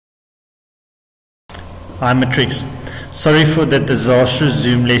Hi Matrix. Sorry for that disastrous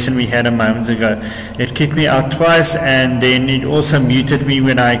Zoom lesson we had a moment ago. It kicked me out twice and then it also muted me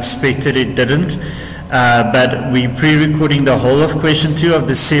when I expected it didn't. But we're pre-recording the whole of question 2 of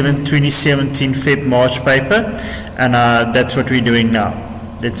the 2017 Feb March paper, and that's what we're doing now.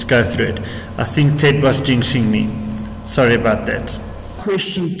 Let's go through it. I think Ted was jinxing me. Sorry about that.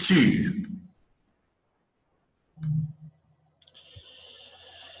 Question 2.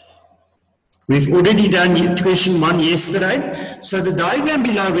 We've already done question 1 yesterday. So the diagram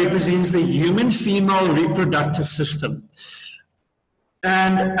below represents the human female reproductive system.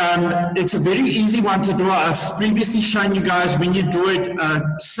 And it's a very easy one to draw. I've previously shown you guys when you draw it,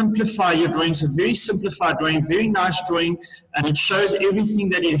 simplify your drawing. It's a very simplified drawing, very nice drawing, and it shows everything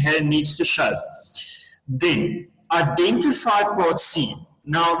that it needs to show. Then, identify part C.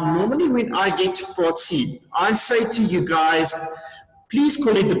 Now, normally when I get to part C, I say to you guys, please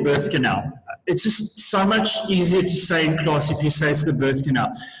call it the birth canal. It's just so much easier to say in class if you say it's the birth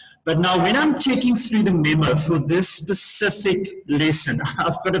canal. But now when I'm checking through the memo for this specific lesson,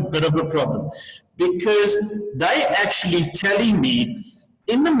 I've got a bit of a problem because they actually telling me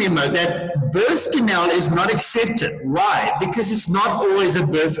in the memo that birth canal is not accepted. Why? Because it's not always a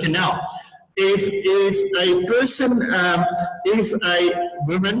birth canal. If a person, if a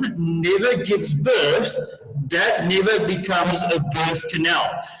woman never gives birth, that never becomes a birth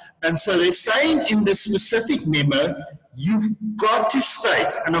canal. And so they're saying in this specific memo, you've got to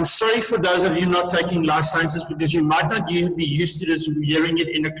state, and I'm sorry for those of you not taking life sciences because you might not be used to this, hearing it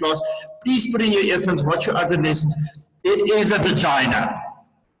in a class. Please put in your earphones, watch your other lessons. It is a vagina.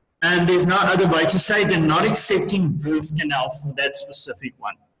 And there's no other way to say they're not accepting birth canal for that specific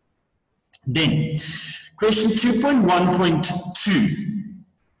one. Then, question 2.1.2.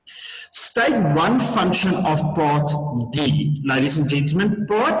 State one function of part D. Ladies and gentlemen,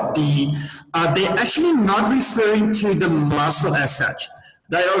 part D, they're actually not referring to the muscle as such.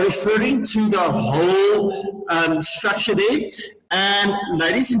 They are referring to the whole structure there. And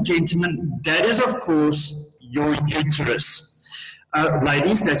ladies and gentlemen, that is, of course, your uterus.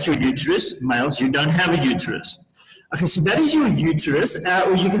 Ladies, that's your uterus. Males, you don't have a uterus. Okay, so that is your uterus,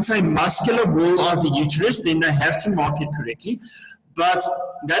 or you can say muscular wall of the uterus, then they have to mark it correctly. But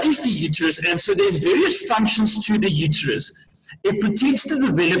that is the uterus, and so there's various functions to the uterus. It protects the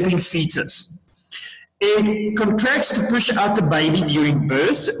developing fetus. It contracts to push out the baby during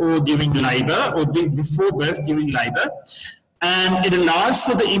birth or during labor, or before birth, during labor. And it allows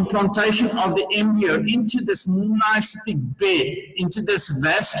for the implantation of the embryo into this nice big bed, into this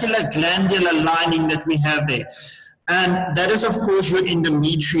vascular glandular lining that we have there. And that is, of course, your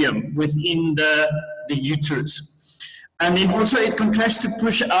endometrium within the uterus. And then also it contracts to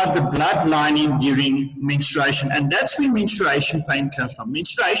push out the blood lining during menstruation. And that's where menstruation pain comes from.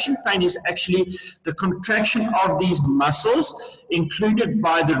 Menstruation pain is actually the contraction of these muscles, included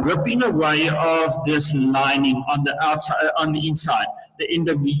by the ripping away of this lining on the outside, on the inside, the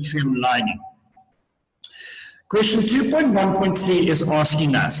endometrium lining. Question 2.1.3 is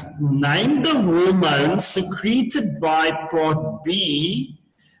asking us, name the hormones secreted by part B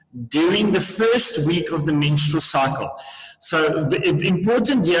during the first week of the menstrual cycle. So the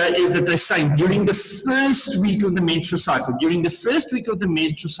important here is that they're saying during the first week of the menstrual cycle. During the first week of the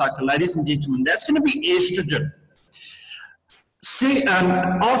menstrual cycle, ladies and gentlemen, that's going to be estrogen. See,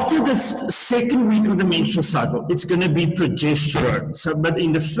 after the second week of the menstrual cycle, it's going to be progesterone. So, but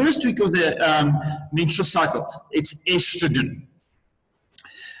in the first week of the menstrual cycle, it's estrogen.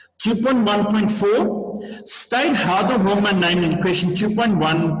 2.1.4, state how the hormone named in question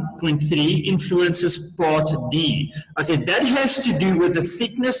 2.1.3 influences part D. Okay, that has to do with the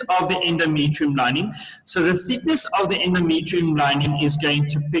thickness of the endometrium lining. So the thickness of the endometrium lining is going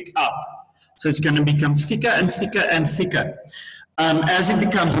to pick up. So it's going to become thicker and thicker and thicker. As it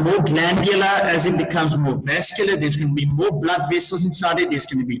becomes more glandular, as it becomes more vascular, there's going to be more blood vessels inside it, there's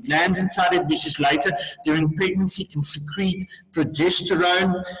going to be glands inside it, which is later during pregnancy can secrete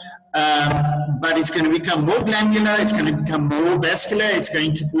progesterone, but it's going to become more glandular, it's going to become more vascular, it's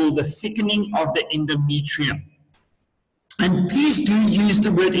going to cause the thickening of the endometrium. And please do use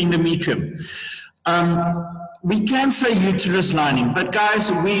the word endometrium. We can say uterus lining, but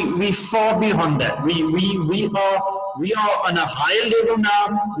guys, we're far beyond that. We are on a higher level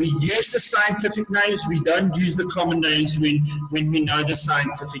now. We use the scientific names. We don't use the common names when we know the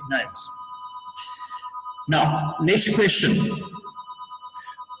scientific names. Now, next question.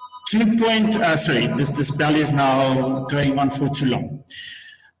 This bell is now going on for too long.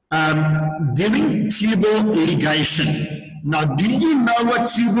 During tubal ligation. Now, do you know what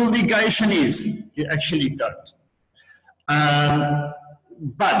tubal ligation is? You actually don't.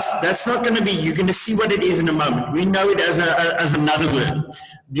 but that's not going to be, you're going to see what it is in a moment. We know it as another word.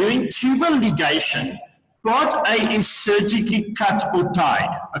 During tubal ligation, part A is surgically cut or tied.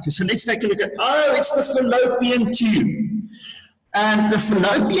 Okay, so let's take a look at, it's the fallopian tube. And the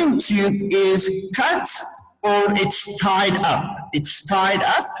fallopian tube is cut or it's tied up. It's tied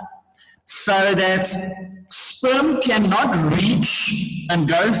up so that sperm cannot reach and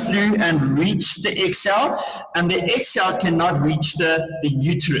go through and reach the egg cell, and the egg cell cannot reach the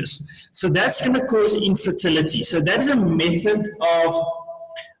uterus. So that's going to cause infertility. So that is a method of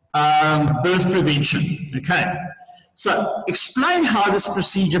birth prevention. Okay. So explain how this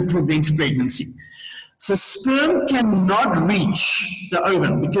procedure prevents pregnancy. So sperm cannot reach the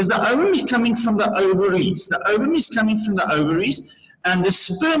ovum because the ovum is coming from the ovaries. The ovum is coming from the ovaries, and the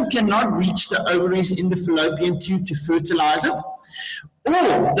sperm cannot reach the ovaries in the fallopian tube to fertilize it.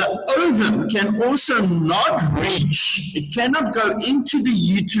 Or the ovum can also not reach, it cannot go into the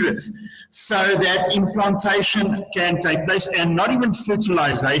uterus so that implantation can take place and not even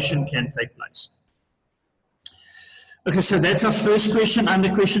fertilization can take place. Okay, so that's our first question under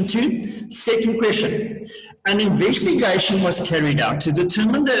question 2. Second question, an investigation was carried out to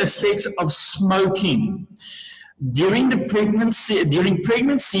determine the effects of smoking during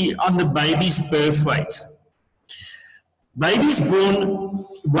pregnancy on the baby's birth weight. Babies born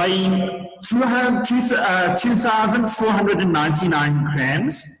weighing 2,499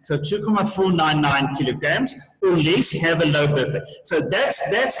 grams, so 2,499 kilograms or less, have a low birth weight. So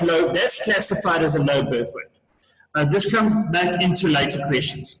that's low. That's classified as a low birth weight. This comes back into later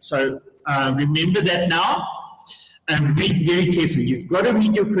questions. So remember that now and read very carefully. You've got to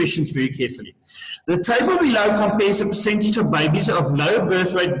read your questions very carefully. The table below compares the percentage of babies of low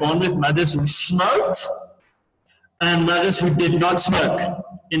birth weight born with mothers who smoked and mothers who did not smoke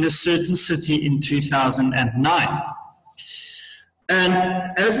in a certain city in 2009. And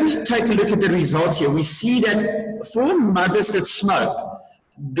as we take a look at the results here, we see that for mothers that smoke,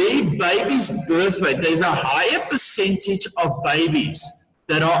 their baby's birth weight, there's a higher percentage of babies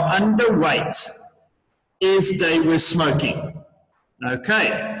that are underweight if they were smoking.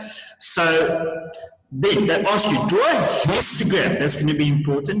 Okay, so then they ask you, draw a histogram. That's going to be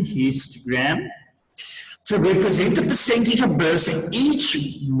important, histogram, to represent the percentage of births in each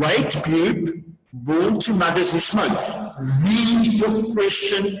weight group born to mothers who smoke. Read your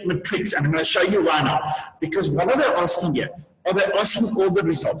question matrix, and I'm going to show you why now. Because what are they asking here? Are they asking all the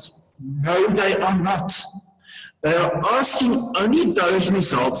results? No, they are not. They are asking only those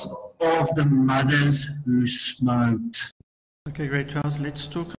results of the mothers who smoked. Okay, grade 12, let's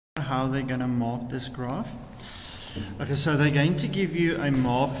talk about how they're going to mark this graph. Okay, so they're going to give you a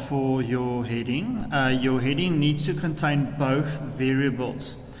mark for your heading. Your heading needs to contain both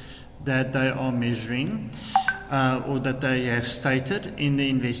variables that they are measuring or that they have stated in the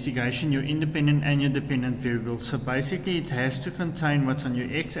investigation, your independent and your dependent variables. So basically it has to contain what's on your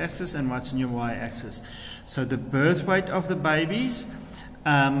x-axis and what's on your y-axis. So the birth weight of the babies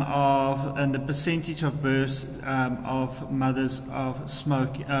and the percentage of births of mothers of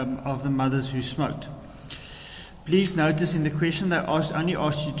the mothers who smoked. Please notice in the question they only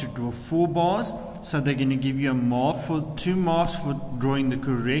asked you to draw 4 bars, so they're going to give you a mark for 2 marks for drawing the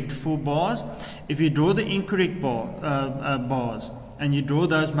correct 4 bars. If you draw the incorrect bars and you draw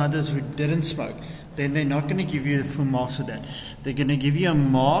those mothers who didn't smoke, then they're not going to give you the full marks for that. They're going to give you a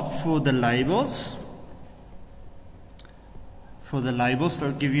mark for the labels. For the labels,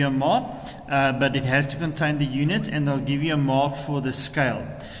 they'll give you a mark, but it has to contain the unit, and they'll give you a mark for the scale.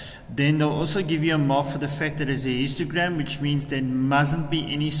 Then they'll also give you a mark for the fact that it's a histogram, which means there mustn't be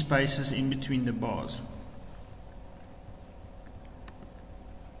any spaces in between the bars.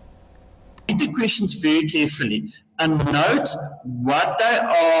 Read the questions very carefully and note what they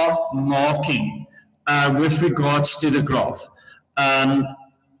are marking with regards to the graph. And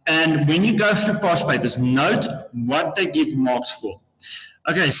when you go through past papers, note what they give marks for.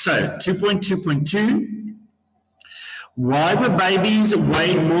 Okay, so 2.2.2. Why were babies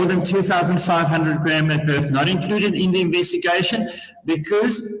weighing more than 2,500 grams at birth not included in the investigation?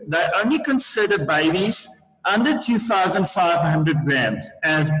 Because they only consider babies under 2,500 grams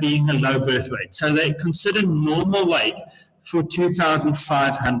as being a low birth weight. So they consider normal weight for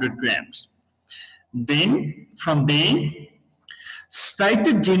 2,500 grams. Then, from there, state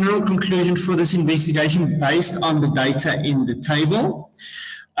the general conclusion for this investigation based on the data in the table.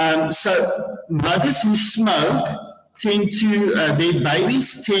 So mothers who smoke tend to, their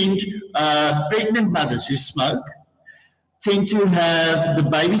babies pregnant mothers who smoke the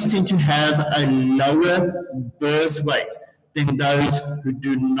babies tend to have a lower birth weight than those who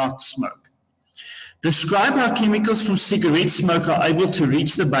do not smoke. Describe how chemicals from cigarette smoke are able to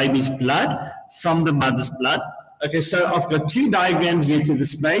reach the baby's blood from the mother's blood. Okay, so I've got two diagrams here to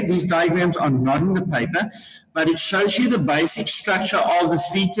display. These diagrams are not in the paper, but it shows you the basic structure of the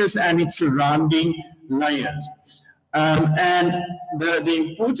fetus and its surrounding layers. And the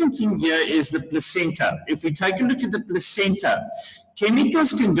important thing here is the placenta. If we take a look at the placenta,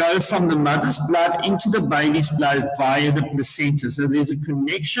 chemicals can go from the mother's blood into the baby's blood via the placenta. So there's a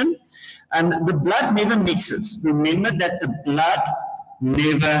connection, and the blood never mixes. Remember that the blood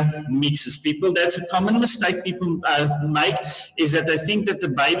never mixes. People, that's a common mistake people make, is that they think that the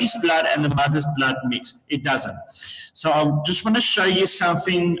baby's blood and the mother's blood mix. It doesn't. So I just want to show you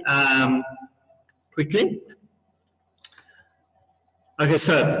something quickly. Okay,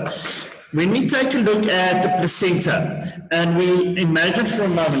 so when we take a look at the placenta and we imagine for a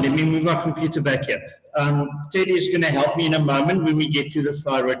moment, let me move my computer back here. Teddy is going to help me in a moment when we get to the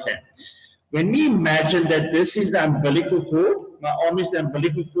thyroid gland. When we imagine that this is the umbilical cord, my arm is the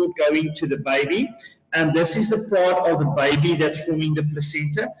umbilical cord going to the baby, and this is the part of the baby that's forming the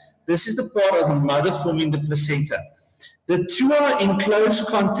placenta. This is the part of the mother forming the placenta. The two are in close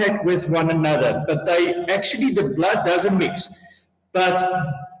contact with one another, but the blood doesn't mix. But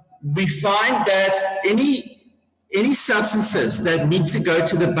we find that any substances that need to go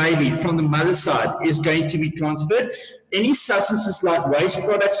to the baby from the mother's side is going to be transferred. Any substances like waste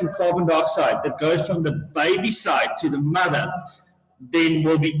products and carbon dioxide that goes from the baby side to the mother then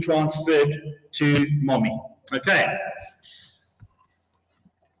will be transferred to mommy. Okay. Let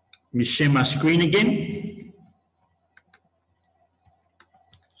me share my screen again.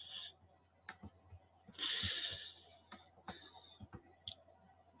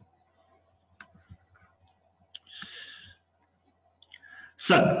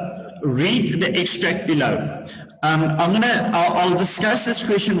 So, read the extract below. I'll discuss this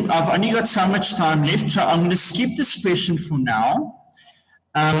question. I've only got so much time left, so I'm going to skip this question for now.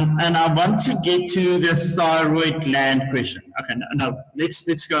 And I want to get to the thyroid gland question. Okay, no,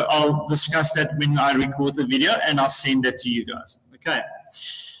 let's go. I'll discuss that when I record the video, and I'll send that to you guys. Okay.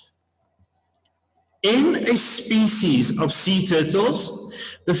 In a species of sea turtles,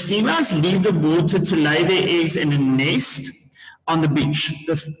 the females leave the water to lay their eggs in a nest on the beach.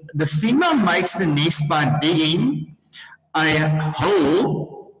 The female makes the nest by digging a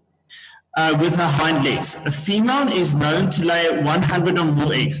hole with her hind legs. A female is known to lay 100 or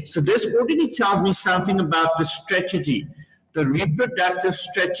more eggs. So this already tells me something about the strategy, the reproductive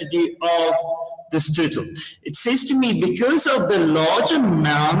strategy of this turtle. It says to me, because of the large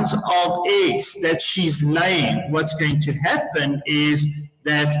amount of eggs that she's laying, what's going to happen is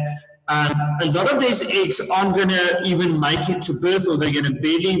that a lot of these eggs aren't going to even make it to birth, or they're going to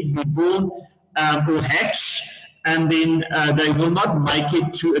barely be born or hatch, and then they will not make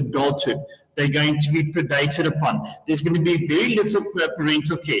it to adulthood. They're going to be predated upon. There's going to be very little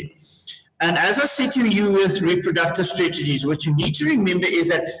parental care. And as I said to you with reproductive strategies, what you need to remember is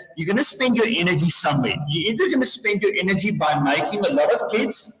that you're going to spend your energy somewhere. You're either going to spend your energy by making a lot of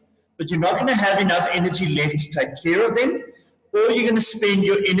kids, but you're not going to have enough energy left to take care of them, or you're going to spend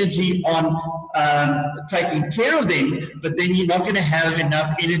your energy on taking care of them, but then you're not going to have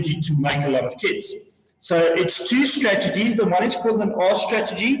enough energy to make a lot of kids. So it's two strategies. The one is called an R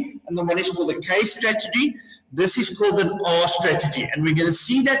strategy, and the one is called a K strategy. This is called an R strategy, and we're going to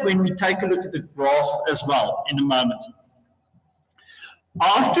see that when we take a look at the graph as well in a moment.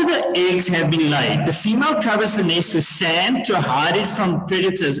 After the eggs have been laid, the female covers the nest with sand to hide it from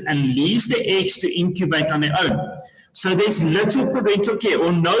predators and leaves the eggs to incubate on their own. So there's little parental care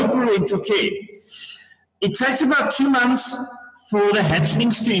or no parental care. It takes about 2 months for the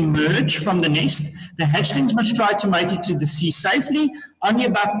hatchlings to emerge from the nest. The hatchlings must try to make it to the sea safely. Only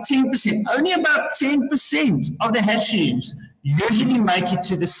about 10% of the hatchlings usually make it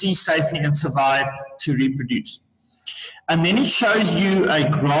to the sea safely and survive to reproduce. And then it shows you a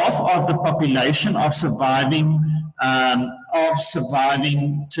graph of the population of surviving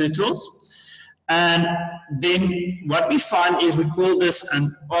turtles. And then what we find is we call this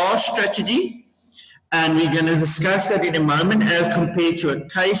an R strategy, and we're going to discuss that in a moment as compared to a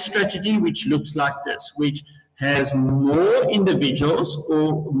K strategy, which looks like this, which has more individuals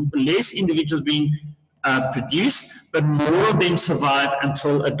or less individuals being produced, but more of them survive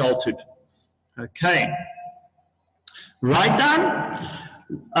until adulthood. Okay. Write down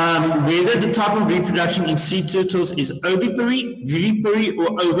whether the type of reproduction in sea turtles is ovipary, vivipary,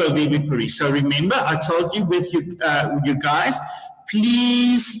 or ovovivipary. So remember, I told you with you guys,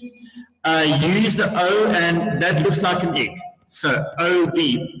 please use the O, and that looks like an egg. So OV,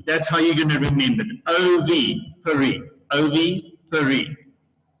 that's how you're going to remember it. Ovipary, ovipary.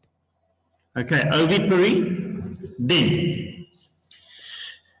 Okay, ovipary. Then,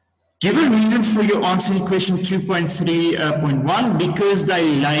 give a reason for your answer in question 2.3.1, because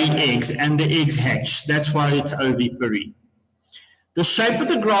they lay eggs and the eggs hatch. That's why it's ovipary. The shape of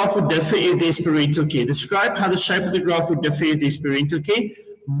the graph would differ if there's parental care. Describe how the shape of the graph would differ if there's parental care.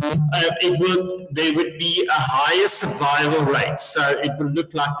 There would be a higher survival rate. So it would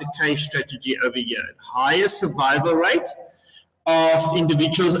look like the case strategy over here. Higher survival rate of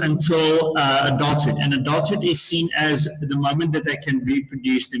individuals until adulthood. And adulthood is seen as the moment that they can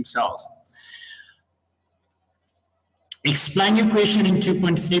reproduce themselves. Explain your question in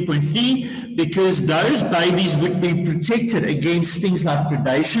 2.3.3, because those babies would be protected against things like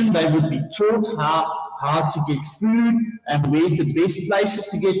predation. They would be taught how to get food and where's the best places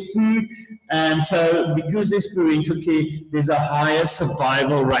to get food. And so because there's parental care, there's a higher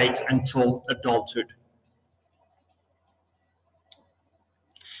survival rate until adulthood.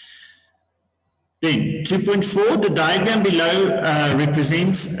 Then 2.4, the diagram below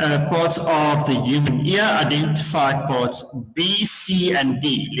represents parts of the human ear. Identify parts B, C, and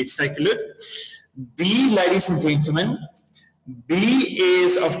D. Let's take a look. B, ladies and gentlemen, B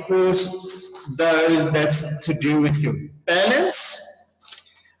is, of course, those that's to do with your balance.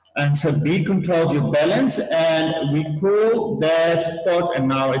 And so B controls your balance, and we call that part, and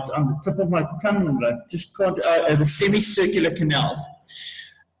now it's on the tip of my tongue, I just can't, the semicircular canals.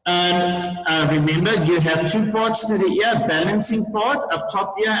 And remember, you have two parts to the ear, balancing part up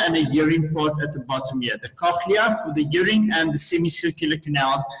top here and a hearing part at the bottom here. The cochlea for the hearing and the semicircular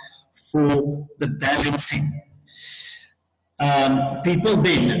canals for the balancing. People,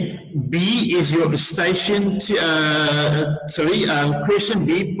 then, B is your eustachian, question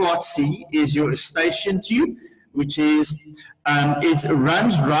B, part C, is your eustachian tube, which is, it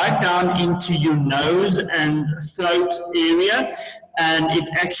runs right down into your nose and throat area, and it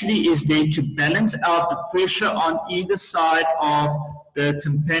actually is there to balance out the pressure on either side of the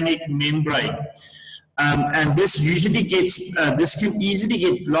tympanic membrane. And this usually gets, this can easily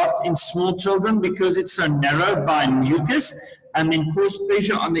get blocked in small children because it's so narrow by mucus, and then cause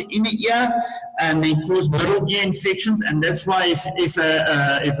pressure on the inner ear, and then cause middle ear infections. And that's why if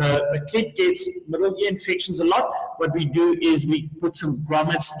a kid gets middle ear infections a lot, what we do is we put some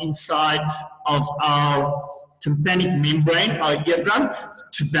grommets inside of our tympanic membrane, our eardrum,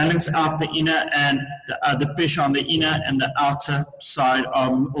 to balance out the inner and the pressure on the inner and the outer side,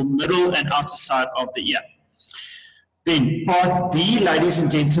 or middle and outer side of the ear. Then part D, ladies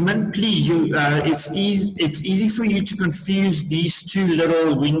and gentlemen, please, it's easy for you to confuse these two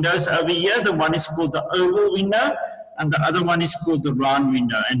little windows over here. The one is called the oval window, and the other one is called the round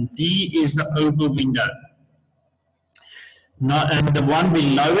window. And D is the oval window. And the one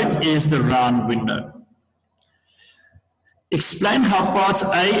below it is the round window. Explain how parts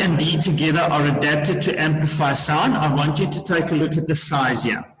A and D together are adapted to amplify sound. I want you to take a look at the size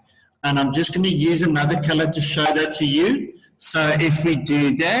here. And I'm just going to use another color to show that to you. So if we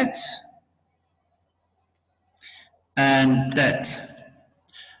do that, and that,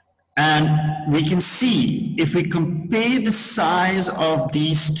 and we can see, if we compare the size of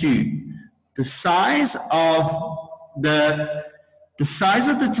these two, the size of the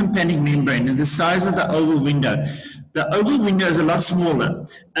tympanic membrane and the size of the oval window, the oval window is a lot smaller.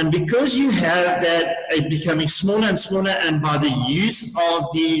 And because you have that it becoming smaller and smaller, and by the use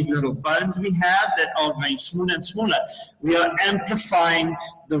of these little bones we have that are going smaller and smaller, we are amplifying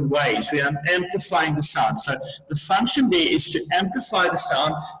the waves, we are amplifying the sound. So the function there is to amplify the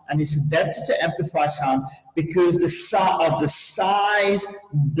sound, and it's adapted to amplify sound because the size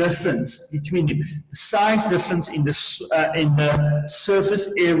difference between them, the size difference in the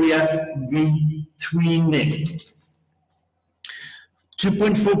surface area between them.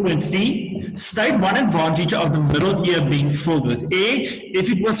 2.4.3, state one advantage of the middle ear being filled with air. If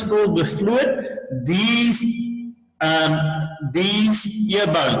it was filled with fluid, these ear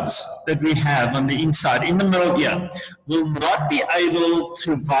bones that we have on the inside, in the middle ear, will not be able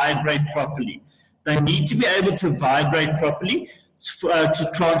to vibrate properly. They need to be able to vibrate properly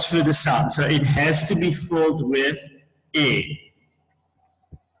to transfer the sound. So it has to be filled with air.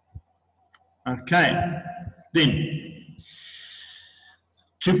 Okay, then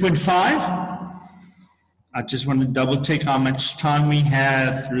 2.5, I just want to double check how much time we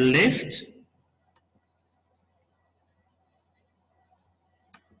have left.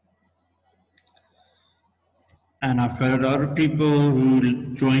 And I've got a lot of people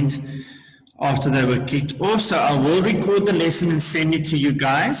who joined after they were kicked off, so I will record the lesson and send it to you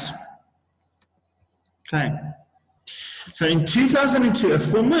guys. Okay. So in 2002, a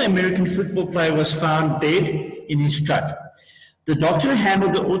former American football player was found dead in his truck. The doctor who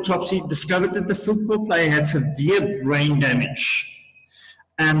handled the autopsy discovered that the football player had severe brain damage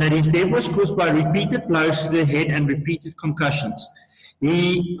and that his death was caused by repeated blows to the head and repeated concussions.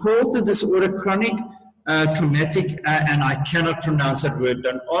 He called the disorder chronic traumatic, and I cannot pronounce that word.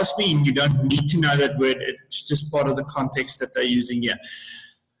 Don't ask me, and you don't need to know that word. It's just part of the context that they're using here.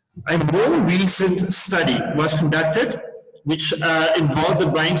 A more recent study was conducted which involved the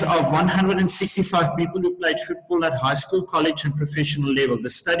brains of 165 people who played football at high school, college, and professional level. The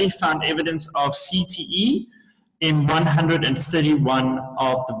study found evidence of CTE in 131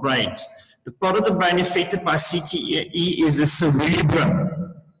 of the brains. The part of the brain affected by CTE is the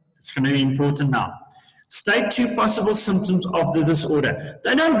cerebrum. It's going to be important now. State 2 possible symptoms of the disorder.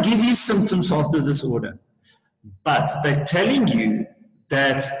 They don't give you symptoms of the disorder, but they're telling you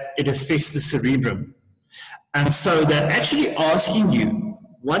that it affects the cerebrum. And so they're actually asking you,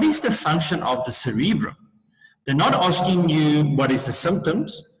 what is the function of the cerebrum? They're not asking you what is the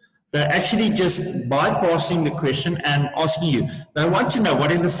symptoms. They're actually just bypassing the question and asking you. They want to know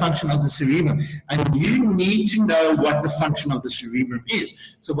what is the function of the cerebrum. And you need to know what the function of the cerebrum is.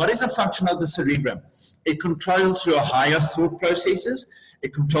 So what is the function of the cerebrum? It controls your higher thought processes.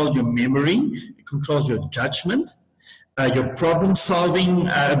 It controls your memory. It controls your judgment, your problem-solving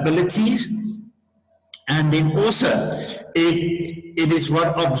abilities. And then also, it is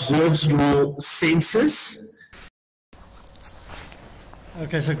what observes your senses.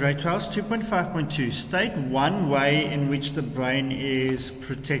 Okay, so grade 12, 2.5.2. State one way in which the brain is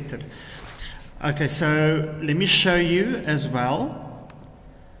protected. Okay, so let me show you as well.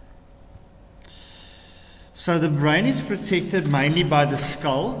 So the brain is protected mainly by the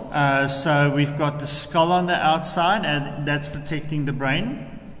skull. So we've got the skull on the outside, and that's protecting the brain.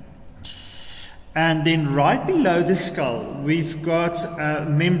 And then right below the skull, we've got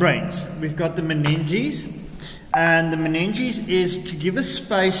membranes. We've got the meninges. And the meninges is to give a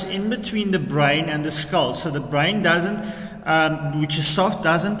space in between the brain and the skull. So the brain doesn't, which is soft,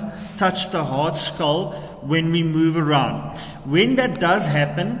 doesn't touch the hard skull when we move around. When that does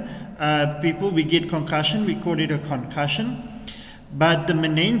happen, we get concussion. We call it a concussion. But the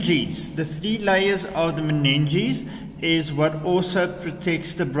meninges, the 3 layers of the meninges, is what also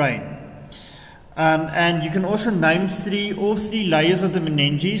protects the brain. And you can also name all three layers of the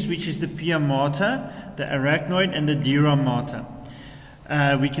meninges, which is the pia mater, the arachnoid, and the dura mater.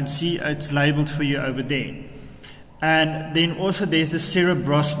 We can see it's labeled for you over there. And then also there's the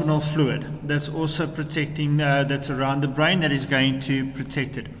cerebrospinal fluid that's also protecting, that's around the brain, that is going to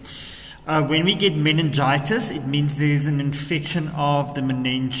protect it. When we get meningitis, it means there's an infection of the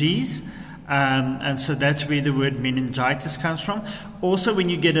meninges. And so that's where the word meningitis comes from. Also, when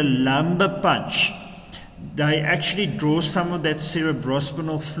you get a lumbar punch, they actually draw some of that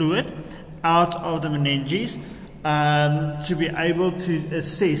cerebrospinal fluid out of the meninges to be able to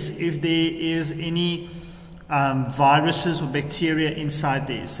assess if there is any viruses or bacteria inside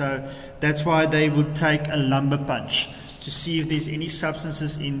there. So that's why they would take a lumbar punch to see if there's any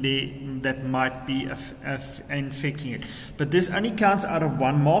substances in there that might be infecting it. But this only counts out of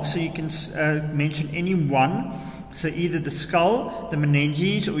 1 mark, so you can mention any one. So either the skull, the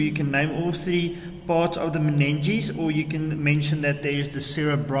meninges, or you can name all 3 parts of the meninges, or you can mention that there is the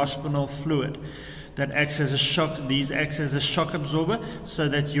cerebrospinal fluid that acts as a shock. These acts as a shock absorber so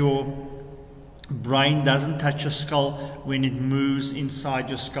that your brain doesn't touch your skull when it moves inside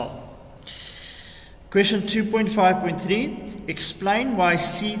your skull. Question 2.5.3. Explain why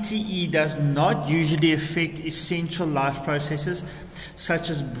CTE does not usually affect essential life processes such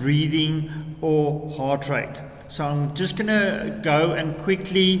as breathing or heart rate. So I'm just going to go and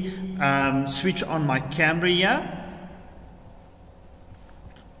quickly switch on my camera here.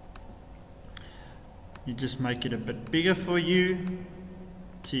 You just make it a bit bigger for you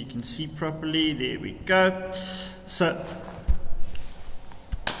so you can see properly. There we go. So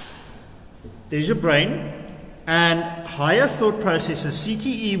there's your brain, and higher thought processes,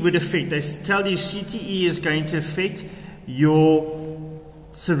 CTE would affect, they tell you CTE is going to affect your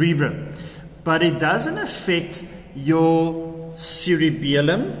cerebrum, but it doesn't affect your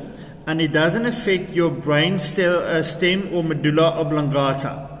cerebellum, and it doesn't affect your brain stem or medulla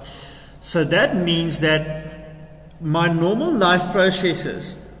oblongata. So that means that my normal life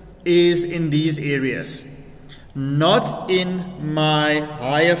processes is in these areas, not in my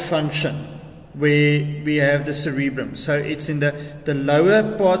higher function, where we have the cerebrum. So it's in the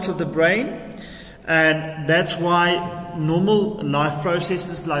lower parts of the brain, and that's why normal life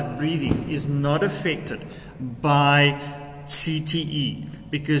processes like breathing is not affected by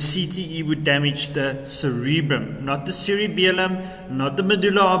CTE, because CTE would damage the cerebrum, not the cerebellum, not the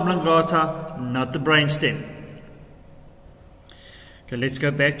medulla oblongata, not the brainstem. Okay, let's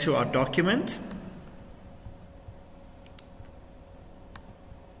go back to our document.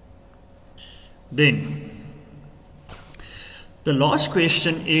 Then, the last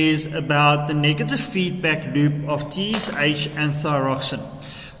question is about the negative feedback loop of TSH and thyroxine.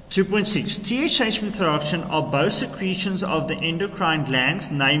 2.6. TSH and thyroxine are both secretions of the endocrine glands,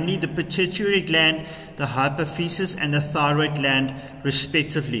 namely the pituitary gland, the hypophysis, and the thyroid gland,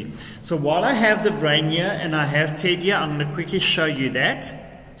 respectively. So while I have the brain here and I have Ted here, I'm going to quickly show you that.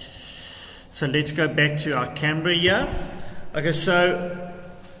 So let's go back to our camera here. Okay, so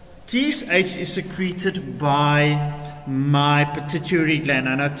TSH is secreted by my pituitary gland,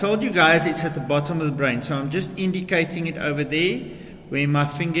 and I told you guys it's at the bottom of the brain, so I'm just indicating it over there where my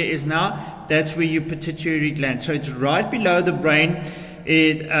finger is now. That's where your pituitary gland, so it's right below the brain.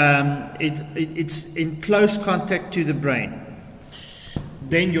 It's in close contact to the brain.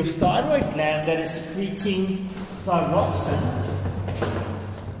 Then your thyroid gland that is secreting thyroxine.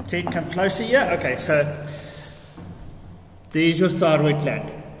 Ted, come closer here. Okay, so there's your thyroid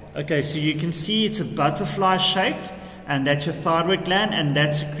gland. Okay, so you can see it's a butterfly shaped, and that's your thyroid gland, and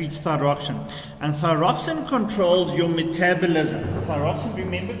that secretes thyroxine. And thyroxine controls your metabolism. Thyroxine,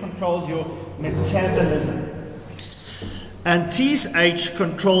 remember, controls your metabolism. And TSH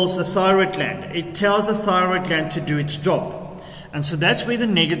controls the thyroid gland. It tells the thyroid gland to do its job. And so that's where the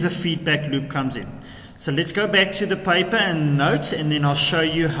negative feedback loop comes in. So let's go back to the paper and notes, and then I'll show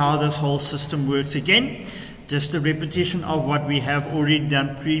you how this whole system works again. Just a repetition of what we have already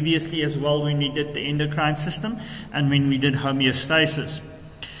done previously as well when we did the endocrine system and when we did homeostasis.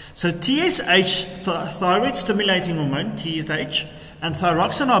 So TSH, thyroid stimulating hormone, TSH, and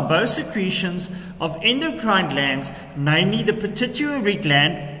thyroxine are both secretions of endocrine glands, namely the pituitary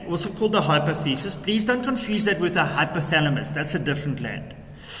gland, also called the hypophysis. Please don't confuse that with the hypothalamus. That's a different gland.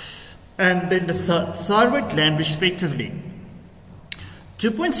 And then the thyroid gland, respectively.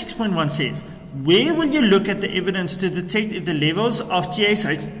 2.6.1 says, where will you look at the evidence to detect if the levels of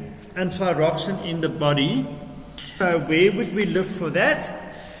TSH and thyroxine in the body? So where would we look for that?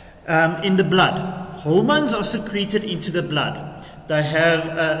 In the blood. Hormones are secreted into the blood. They have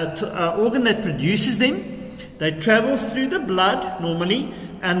an organ that produces them. They travel through the blood normally,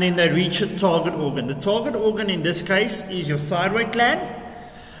 and then they reach a target organ. The target organ in this case is your thyroid gland.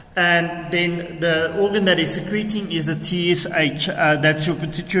 And then the organ that is secreting is the TSH, that's your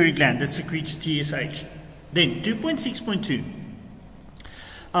pituitary gland that secretes TSH. Then 2.6.2.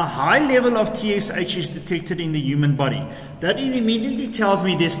 A high level of TSH is detected in the human body. That immediately tells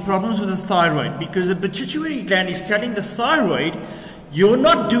me there's problems with the thyroid, because the pituitary gland is telling the thyroid, you're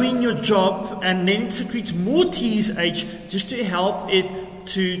not doing your job, and then it secretes more TSH just to help it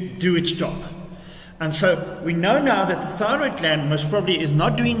to do its job. And so we know now that the thyroid gland most probably is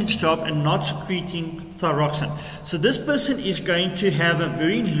not doing its job and not secreting thyroxine. So this person is going to have a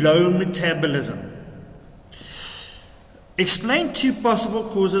very low metabolism. Explain two possible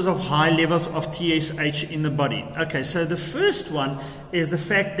causes of high levels of TSH in the body. Okay, so the first one is the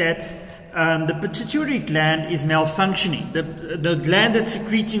fact that the pituitary gland is malfunctioning. The gland that's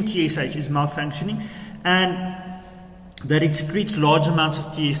secreting TSH is malfunctioning, and that it secretes large amounts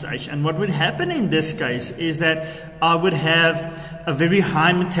of TSH. And what would happen in this case is that I would have a very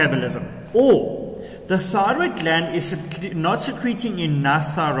high metabolism, or the thyroid gland is not secreting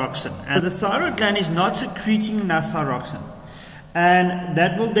enough thyroxine, and the thyroid gland is not secreting enough thyroxine, and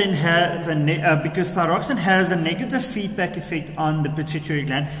that will then have because thyroxine has a negative feedback effect on the pituitary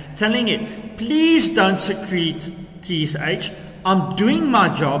gland, telling it, please don't secrete TSH, I'm doing my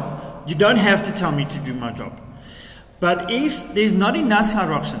job, you don't have to tell me to do my job. But if there's not enough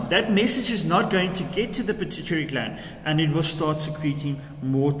thyroxine, that message is not going to get to the pituitary gland, and it will start secreting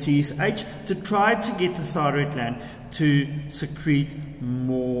more TSH to try to get the thyroid gland to secrete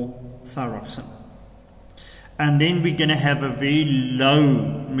more thyroxine. And then we're going to have a very low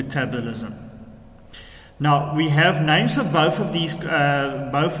metabolism. Now, we have names for both of these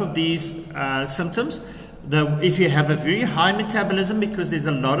symptoms. If you have a very high metabolism, because there's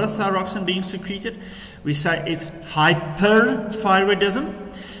a lot of thyroxine being secreted, we say it's hyperthyroidism.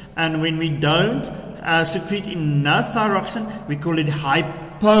 And when we don't secrete enough thyroxine, we call it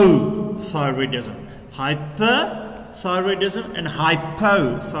hypothyroidism. Hyperthyroidism and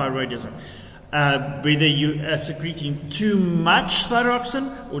hypothyroidism. Whether you are secreting too much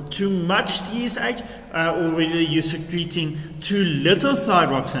thyroxine or too much TSH, or whether you're secreting too little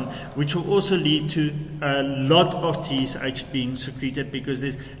thyroxine, which will also lead to a lot of TSH being secreted, because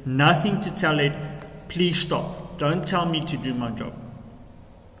there's nothing to tell it, please stop, don't tell me to do my job.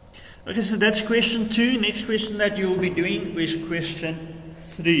 Okay, so that's question 2. Next question that you will be doing is question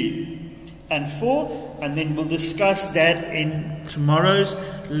 3. and 4, and then we'll discuss that in tomorrow's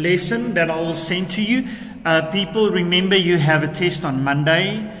lesson that I will send to you. People, remember you have a test on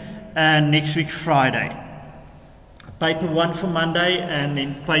Monday and next week Friday. Paper 1 for Monday and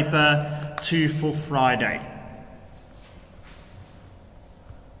then paper 2 for Friday.